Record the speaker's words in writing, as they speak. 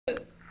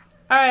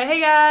Alright,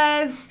 hey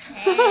guys!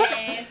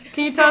 Hey.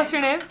 Can you tell us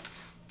your name?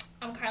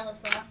 I'm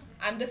Carlissa.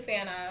 I'm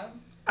Defana.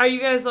 Are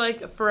you guys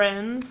like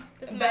friends?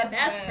 This is my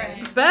best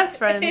friend. Best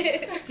friends?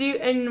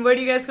 And where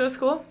do you guys go to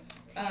school?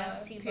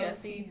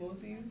 TSC.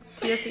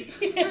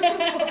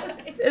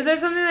 TSC. Is there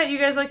something that you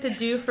guys like to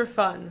do for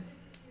fun?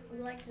 We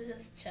like to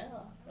just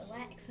chill,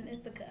 relax in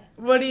Ithaca.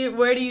 Where do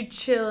you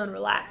chill and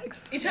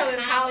relax? Each other's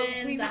house,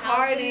 we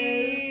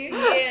party.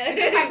 Yeah.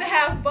 We just like to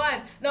have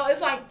fun. No,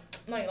 it's like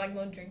no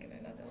drinking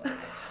or nothing like that.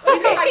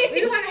 We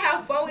just like to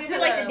have fun with each other.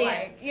 like to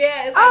dance.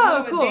 It's like more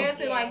of cool. a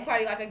dancing like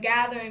party, like a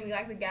gathering. We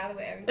like to gather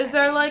with everybody. Is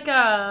there like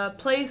a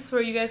place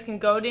where you guys can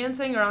go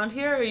dancing around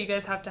here, or you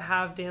guys have to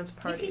have dance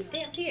We parties? teach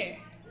dance here.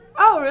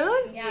 Oh,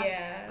 really?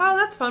 Yeah. Oh,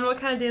 that's fun. What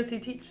kind of dance do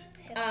you teach?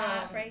 Hip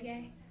hop,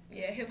 reggae.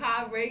 Yeah, hip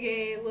hop,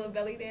 reggae, little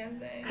belly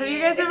dancing. Have you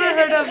guys ever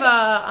heard of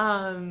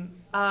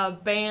a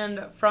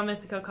band from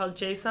Ithaca called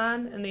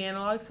Jason and the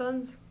Analog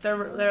Sons?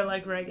 They're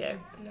like reggae.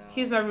 No.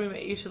 He's my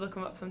roommate. You should look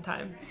him up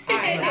sometime.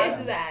 Alright, let's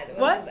do that.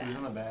 What? Who's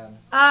in the band?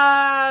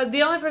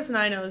 The only person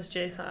I know is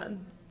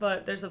Jason,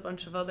 but there's a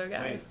bunch of other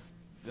guys.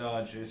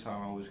 Wait, Jason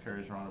always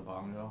carries around a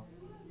bongo.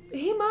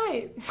 He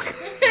might.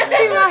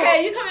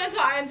 Hey, you come into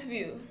our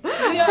interview. Do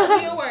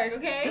your work,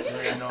 okay?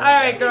 All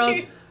right, girls.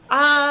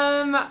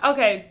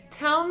 Okay,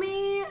 tell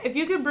me, if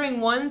you could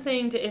bring one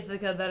thing to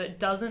Ithaca that it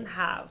doesn't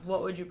have,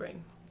 what would you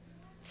bring?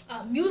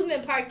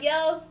 Amusement park,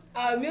 yo.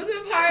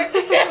 Amusement park,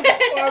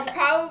 or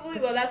probably,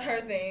 well, that's her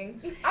thing.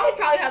 I would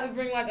probably have to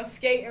bring like a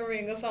skating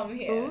ring or something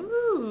here.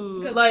 Ooh,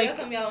 Because like that's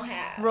something y'all don't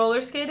have.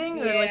 roller skating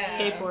or like Yeah.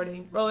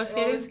 skateboarding? Roller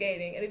skating? Roller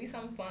skating. It'd be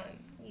something fun.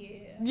 Yeah.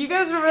 You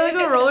guys would really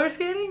go roller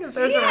skating if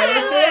there's a roller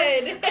I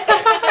skating? would.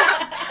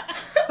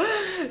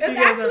 It's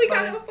actually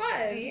kind of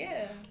fun.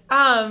 Yeah.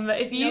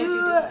 If You know what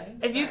you're doing,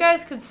 if you but-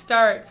 guys could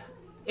start,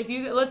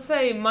 let's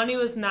say money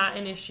was not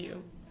an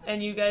issue,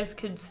 and you guys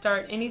could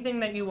start anything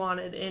that you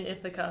wanted in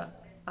Ithaca,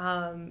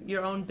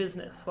 your own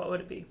business, what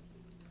would it be?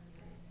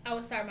 I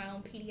would start my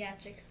own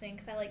pediatrics thing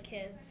because I like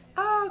kids.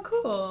 Oh,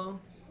 cool.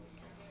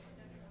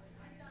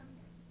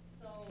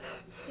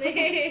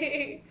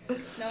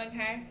 Knowing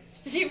her,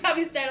 she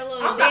probably started a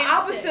little I'm the dance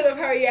opposite shit. of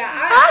her, yeah.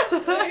 I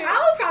would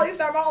probably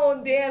start my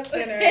own dance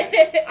center.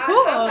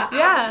 Cool. I'm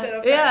the opposite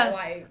of her. Yeah.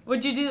 Like,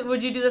 Would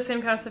you do the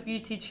same kind of stuff you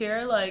teach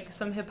here, like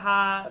some hip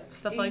hop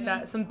stuff like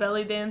that, some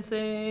belly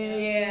dancing?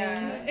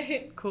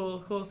 yeah. Cool.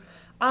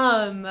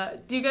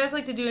 Do you guys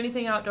like to do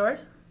anything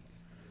outdoors?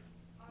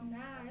 Nah,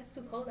 it's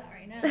too cold out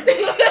right now.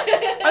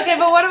 Okay,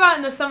 but what about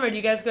in the summer? Do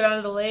you guys go down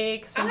to the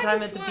lake, spend I like time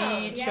to at the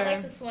swim. beach? Yeah, or... I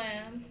like to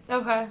swim.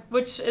 Okay.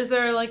 Is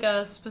there like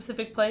a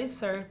specific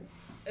place or?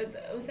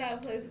 What's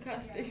that place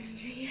across the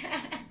street?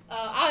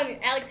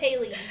 Alex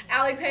Haley.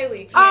 Alex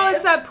Haley. Oh,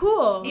 it's that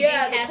pool.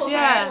 Yeah, the Yeah, close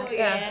yeah, pool,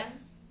 yeah.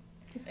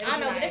 It'd I don't be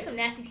know, but nice. there's some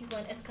nasty people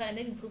in Ithaca and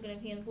they be pooping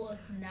and peeing in the pool.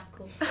 Not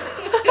cool.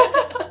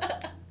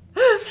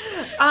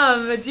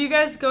 Do you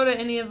guys go to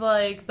any of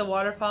like the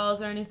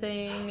waterfalls or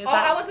anything?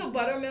 I went to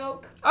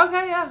Buttermilk.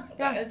 Okay, yeah.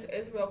 It's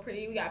real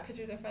pretty. We got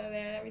pictures in front of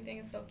there and everything.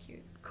 It's so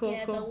cute. Cool.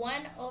 The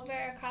one over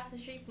across the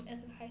street from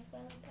Ithaca High School,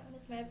 I like that one.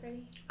 It's very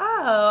pretty.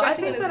 Oh,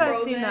 Especially I when think it's that I've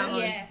frozen. seen that one.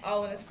 Yeah.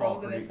 Oh, when it's Fall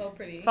frozen, Creek. it's so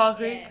pretty. Fall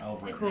Creek. Yeah,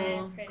 Oh, it's Cool.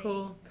 very pretty.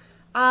 Cool.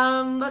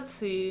 Let's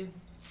see.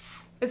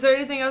 Is there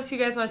anything else you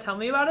guys want to tell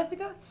me about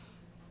Ithaca?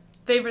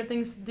 Favorite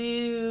things to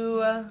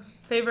do?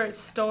 Favorite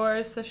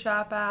stores to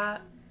shop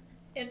at?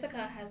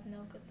 Ithaca has no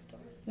good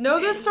stores. No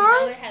good No,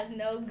 stores? it has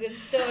no good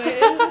stores.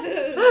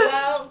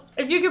 Well,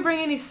 If you could bring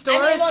any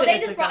stores to they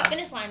just Ithaca. brought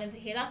Finish Line into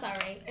here. That's all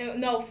right.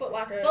 No, Foot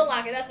Locker. Foot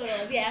Locker, that's what it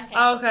was. Yeah, okay.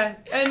 Oh, okay.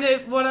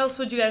 And what else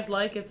would you guys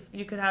like if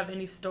you could have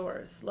any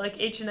stores? Like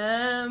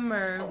H&M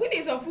or... We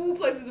need some food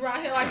places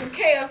around here, like some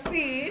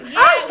KFC. Yeah,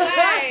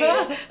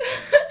 right.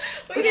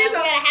 we Now we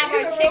gotta have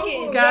our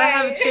chicken. Gotta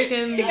have a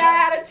chicken. You gotta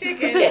have a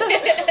chicken.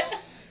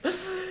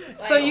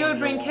 So you would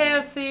bring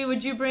KFC.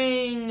 Would you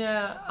bring...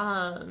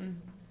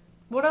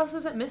 what else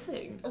is it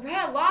missing?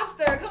 Red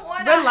Lobster. Come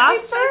on. Red Lobster?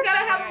 Every place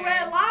gotta have a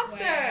Red Lobster.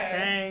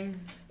 Dang.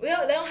 They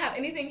don't have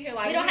anything here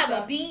like We don't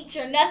have a beach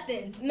or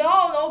nothing.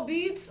 No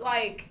beach.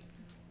 Like,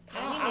 We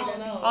I need don't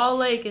a know. All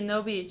lake and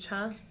no beach,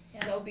 huh?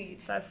 No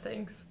beach. That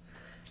stinks.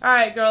 All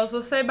right, girls.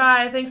 We'll say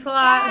bye. Thanks a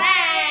lot.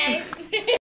 Bye.